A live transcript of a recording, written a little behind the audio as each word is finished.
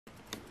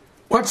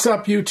What's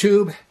up,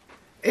 YouTube?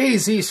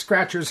 AZ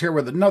Scratchers here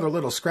with another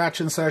little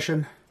scratching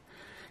session.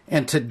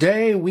 And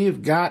today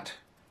we've got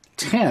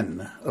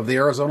 10 of the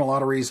Arizona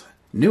Lottery's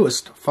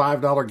newest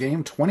 $5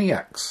 game,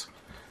 20X.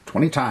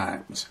 20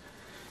 times.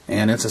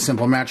 And it's a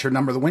simple match your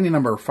number, the winning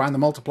number. Find the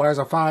multipliers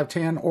of 5,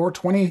 10, or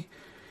 20,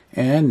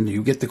 and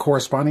you get the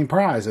corresponding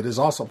prize. It is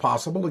also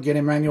possible to get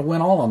a manual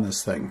win all on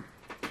this thing.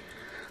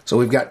 So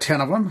we've got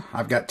 10 of them.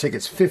 I've got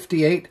tickets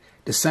 58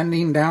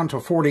 descending down to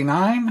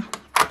 49.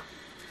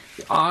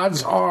 The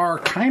odds are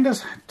kind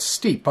of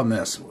steep on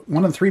this.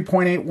 1 in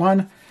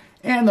 3.81,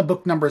 and the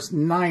book number is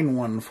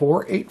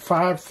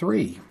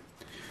 914853.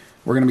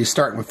 We're going to be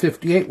starting with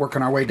 58,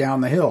 working our way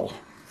down the hill.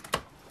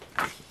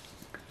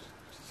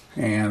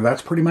 And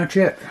that's pretty much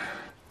it.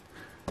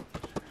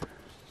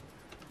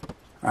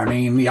 I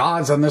mean, the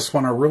odds on this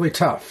one are really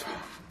tough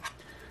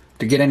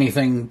to get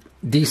anything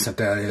decent.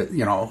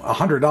 You know,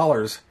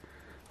 $100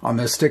 on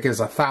this stick is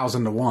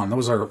 1,000 to 1.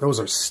 Those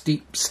are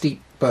steep.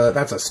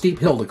 That's a steep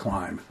hill to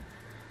climb.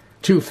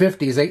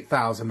 250 is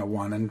 8,000 to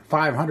 1, and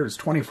 500 is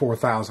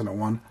 24,000 to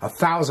 1.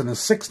 1,000 is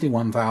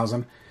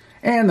 61,000,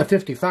 and the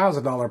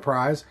 $50,000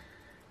 prize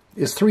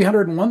is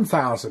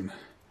 301,000.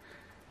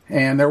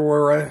 And there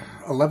were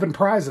 11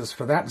 prizes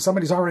for that, and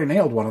somebody's already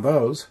nailed one of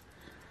those.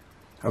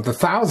 Of the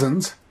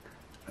thousands,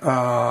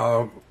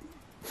 49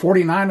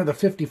 of the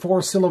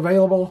 54 still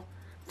available,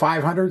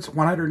 500s,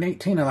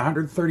 118 of the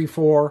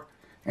 134,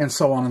 and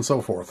so on and so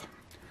forth.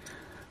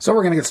 So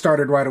we're going to get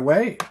started right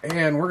away,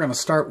 and we're going to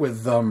start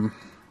with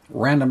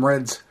Random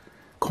Red's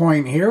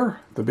coin here,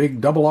 the big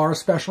double R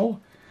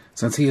special.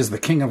 Since he is the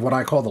king of what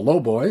I call the low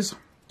boys,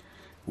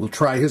 we'll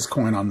try his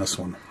coin on this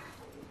one.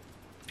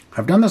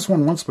 I've done this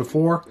one once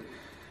before.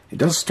 It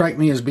does strike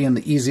me as being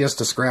the easiest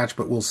to scratch,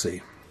 but we'll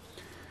see.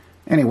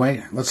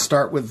 Anyway, let's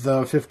start with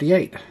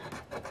 58.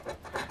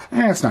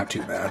 It's not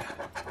too bad.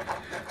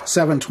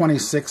 7,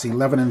 26,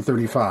 11, and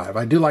 35.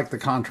 I do like the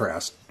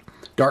contrast.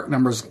 Dark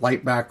numbers,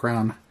 light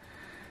background.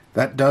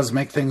 That does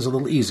make things a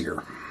little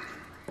easier.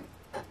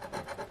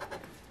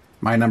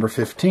 My number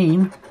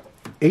 15,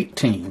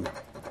 18,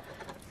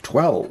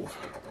 12,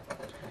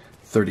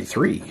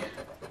 33,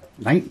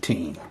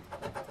 19,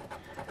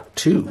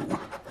 2,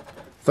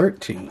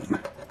 13,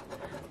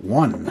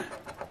 1,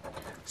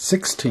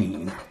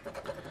 16,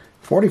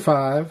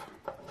 45,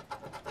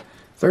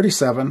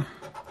 37,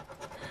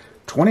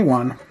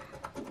 21,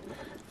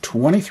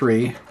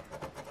 23,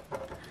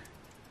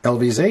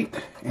 LV's 8,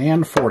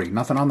 and 40.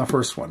 Nothing on the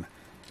first one.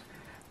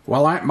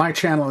 Well, my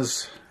channel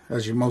is,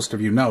 as most of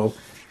you know,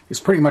 is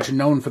pretty much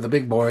known for the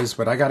big boys,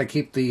 but I got to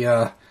keep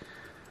the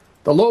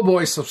low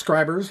boy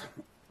subscribers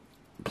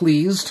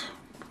pleased.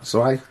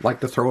 So I like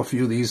to throw a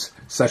few of these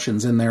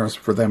sessions in there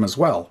for them as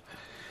well.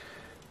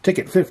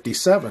 Ticket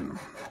 57,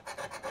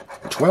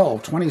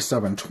 12,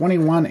 27,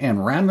 21, and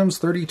randoms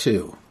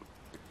 32.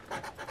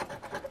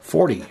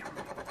 40,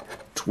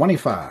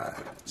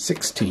 25,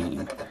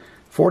 16,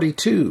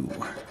 42,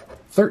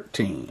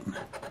 13,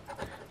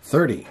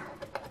 30,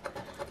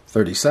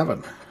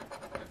 37,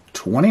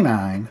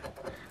 29,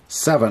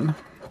 7,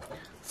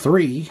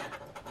 3,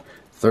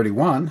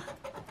 31,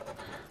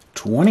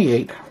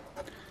 28,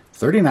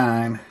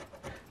 39,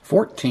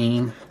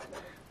 14,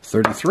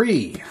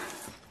 33.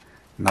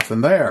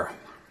 Nothing there.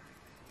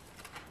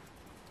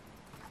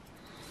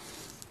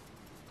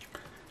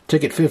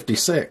 Ticket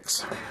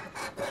 56.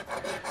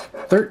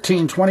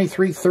 13,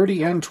 23,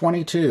 30, and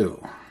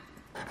 22.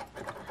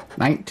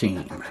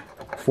 19,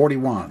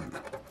 41,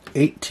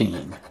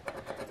 18,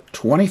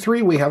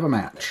 23, we have a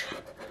match.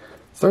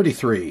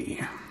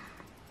 33,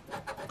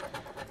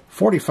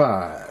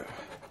 45,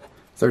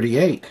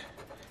 38,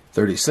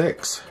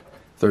 36,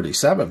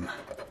 37,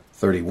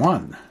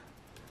 31,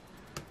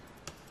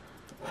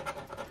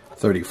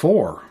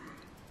 34,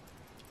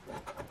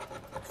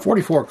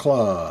 44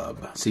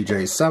 Club,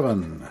 CJ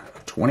 7,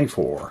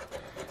 24,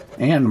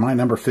 and my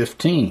number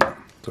 15,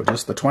 so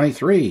just the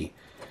 23,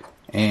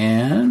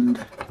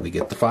 and we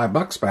get the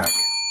 $5 back.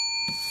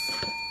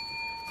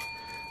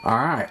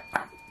 Alright,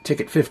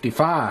 ticket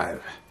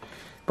 55,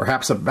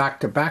 perhaps a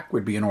back-to-back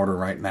would be in order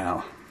right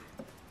now.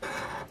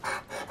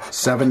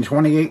 7,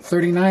 28,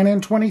 39,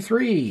 and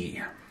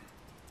 23.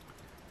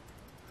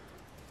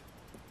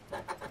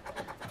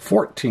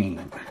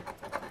 14,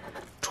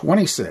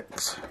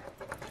 26,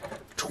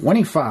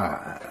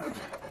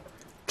 25,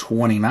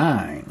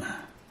 29,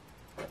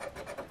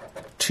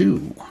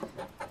 2,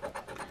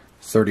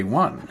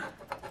 31,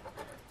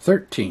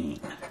 13,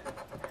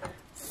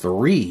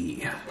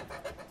 3,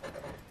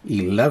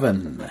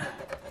 11,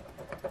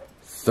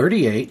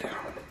 38,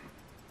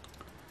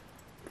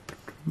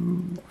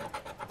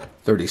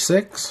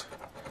 36,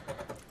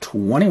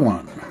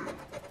 21,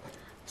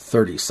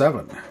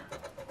 37,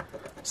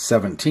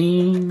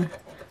 17,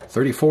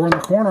 34 in the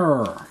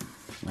corner. All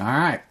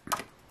right.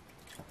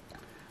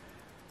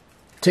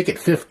 Ticket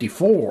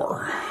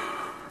 54.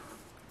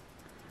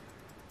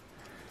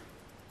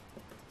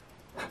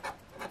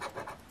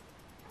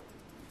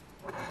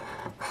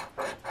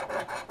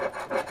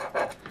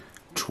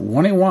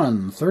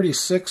 21,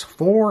 36,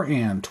 4,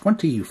 and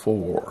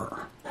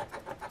 24.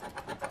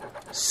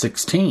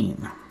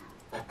 16,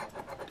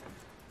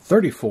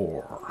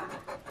 34,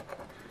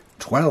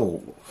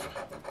 12,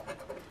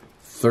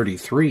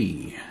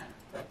 33,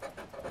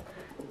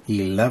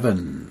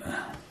 11,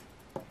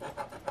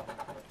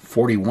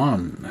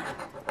 41,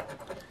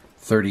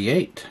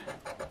 38,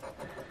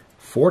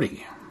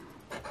 40,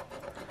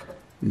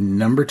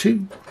 number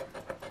 2,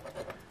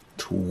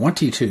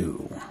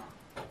 22,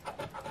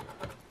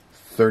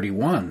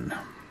 31,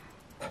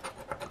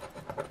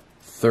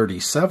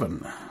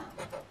 37,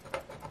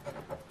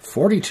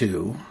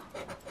 42,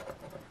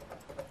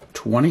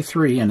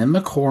 23, and in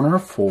the corner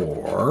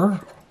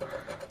for,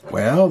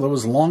 well,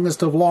 those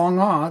longest of long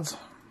odds,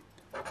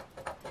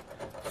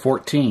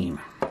 14.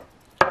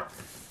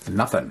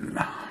 Nothing.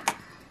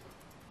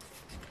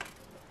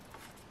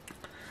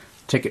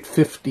 Ticket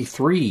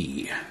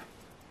 53.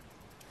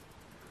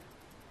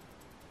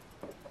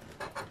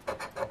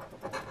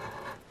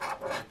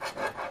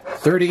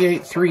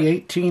 $38,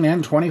 $3, $18,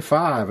 and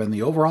 $25, and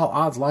the overall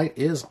odds light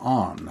is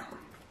on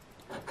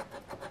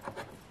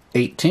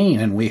 18,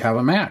 and we have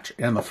a match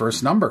and the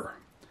first number.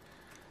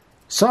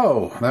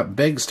 So that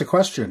begs the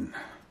question: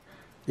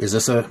 is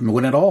this a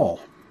win at all?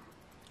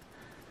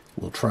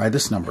 We'll try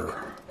this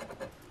number.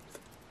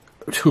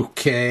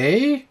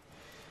 Okay.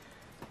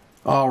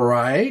 All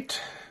right.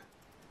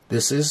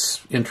 This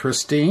is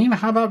interesting.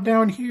 How about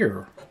down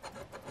here?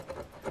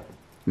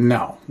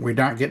 No, we're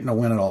not getting a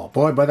win at all.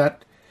 Boy,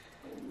 but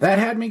that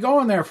had me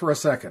going there for a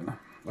second.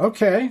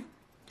 Okay.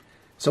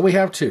 So we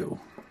have 2.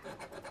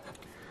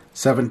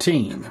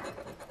 17.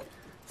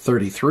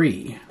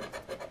 33.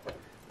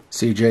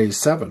 CJ's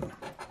 7.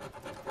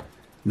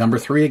 Number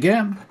 3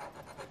 again.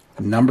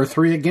 Number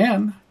 3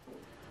 again.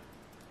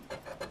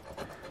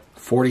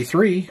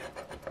 43.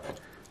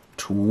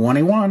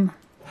 21.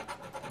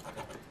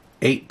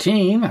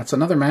 18. That's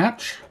another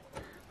match.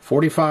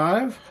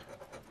 45.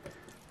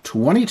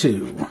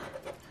 22.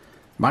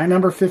 My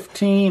number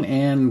 15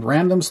 and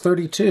random's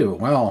 32.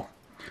 Well,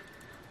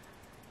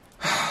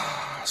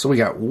 so we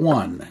got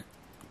 1,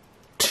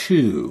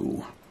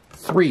 2,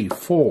 3,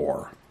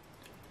 4,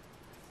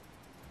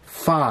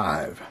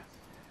 5.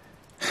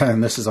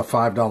 And this is a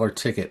 $5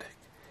 ticket.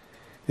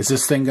 Is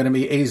this thing going to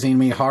be azing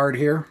me hard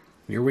here?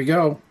 Here we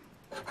go.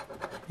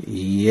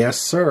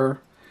 Yes, sir.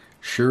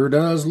 Sure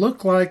does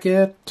look like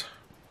it.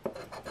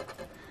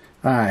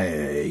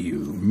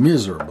 You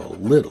miserable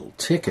little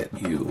ticket,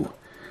 you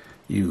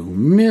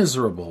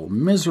miserable,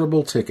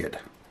 miserable ticket.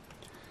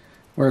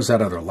 Where's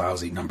that other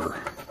lousy number?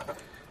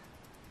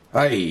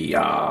 But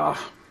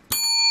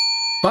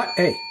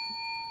hey,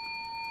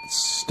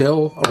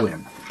 still a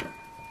win.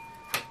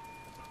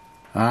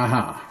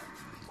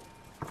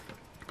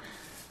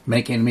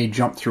 Making me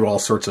jump through all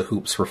sorts of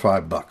hoops for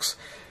 $5.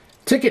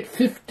 Ticket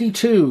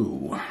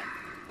 52.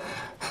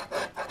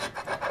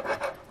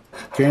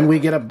 Can we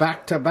get a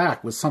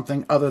back-to-back with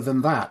something other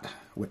than that,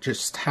 which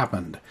just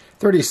happened?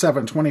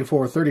 37,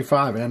 24,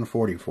 35, and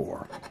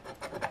 44.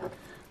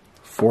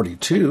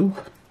 42,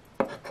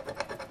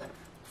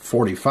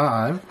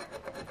 45,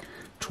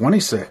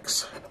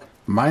 26,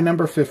 my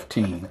number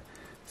 15,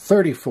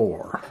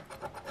 34,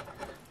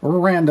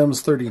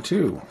 random's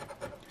 32,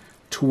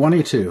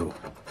 22,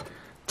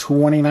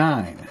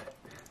 29,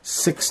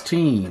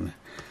 16,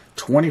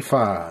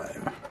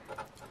 25,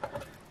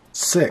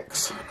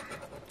 6,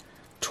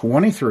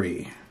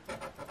 23,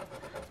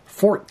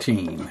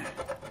 14,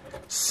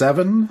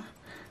 7,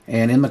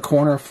 and in the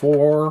corner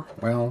 4,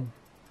 well,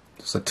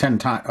 it's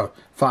a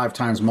 5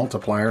 times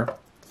multiplier,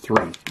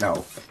 3.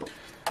 No.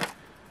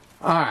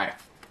 All right.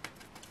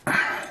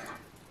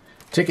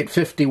 Ticket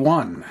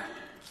 51.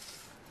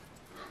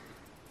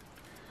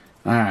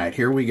 All right,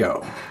 here we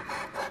go.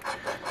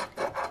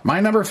 My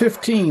number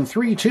 15,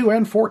 3, 2,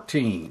 and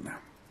 14.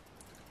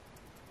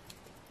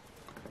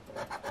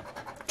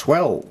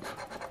 12,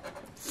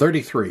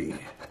 33,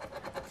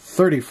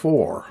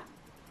 34,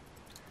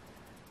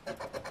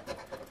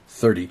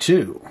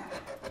 32,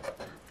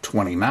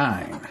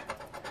 29,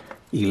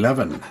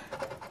 11,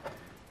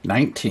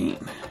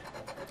 19,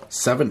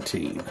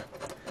 17,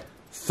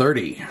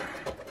 30,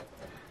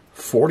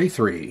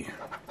 43,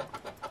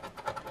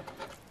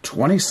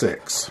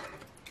 26,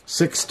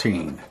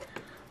 16,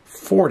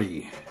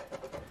 40,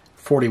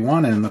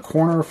 41, and in the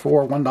corner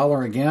for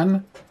 $1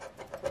 again,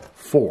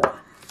 4.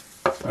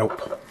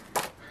 Nope.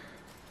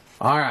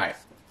 All right.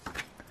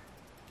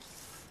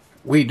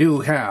 We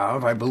do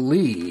have, I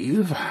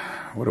believe,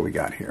 what do we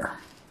got here?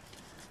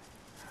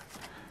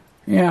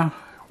 Yeah,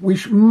 we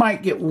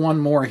might get one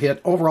more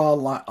hit.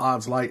 Overall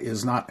odds light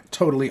is not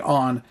totally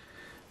on,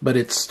 but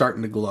it's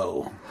starting to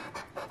glow.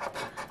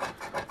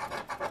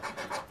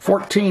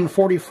 14,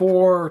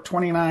 44,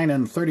 29,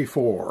 and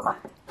 34.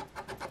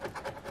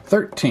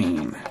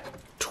 13,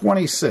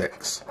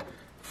 26,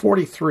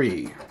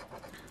 43,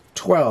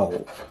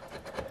 12,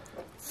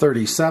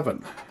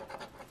 37,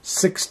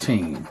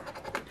 16,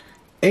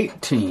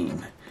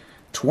 18,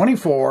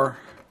 24,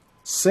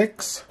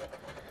 6,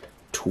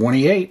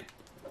 28,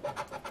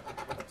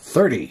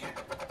 30,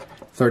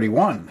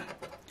 31,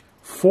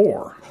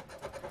 4,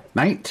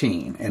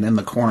 19. And in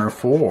the corner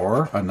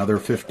 4, another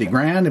 50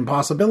 grand.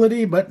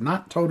 Impossibility, but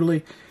not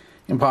totally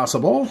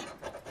impossible.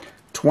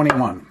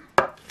 21.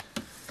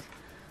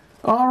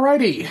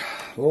 Alrighty,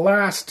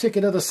 last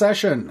ticket of the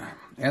session.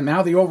 And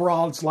now the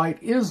overall odds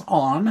light is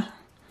on.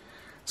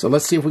 So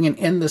let's see if we can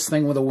end this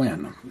thing with a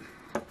win.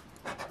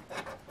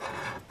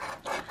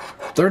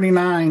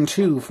 39,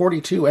 2,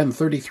 42, and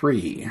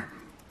 33.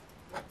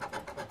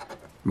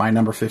 My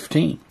number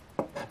 15.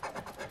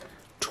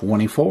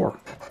 24.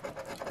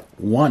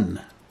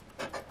 1.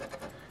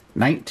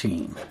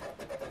 19.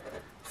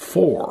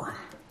 4.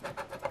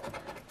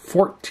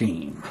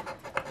 14.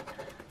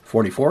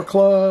 44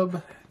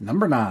 club,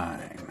 number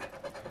 9.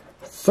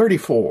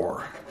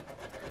 34.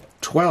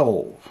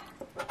 12.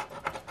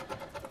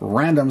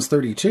 Randoms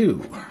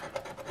 32.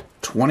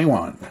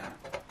 21.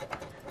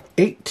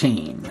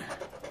 18.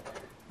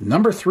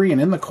 Number 3,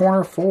 and in the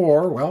corner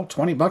 4, well,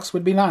 20 bucks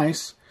would be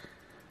nice.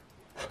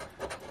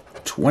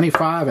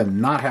 25 and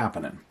not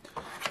happening.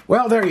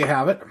 Well, there you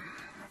have it.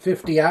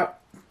 50 out,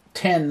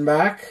 10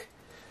 back.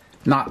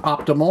 Not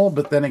optimal,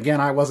 but then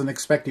again, I wasn't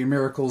expecting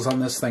miracles on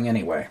this thing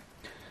anyway.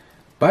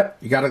 But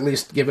you got to at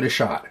least give it a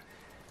shot.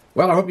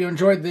 Well, I hope you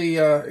enjoyed the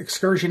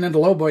excursion into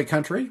lowboy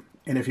country.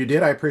 And if you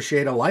did, I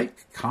appreciate a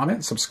like,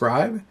 comment,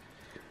 subscribe.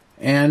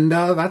 And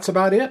that's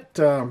about it.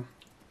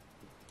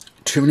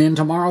 Tune in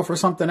tomorrow for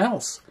something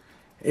else.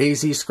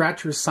 AZ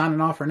Scratchers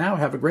signing off for now.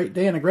 Have a great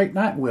day and a great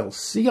night. We'll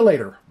see you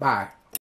later. Bye.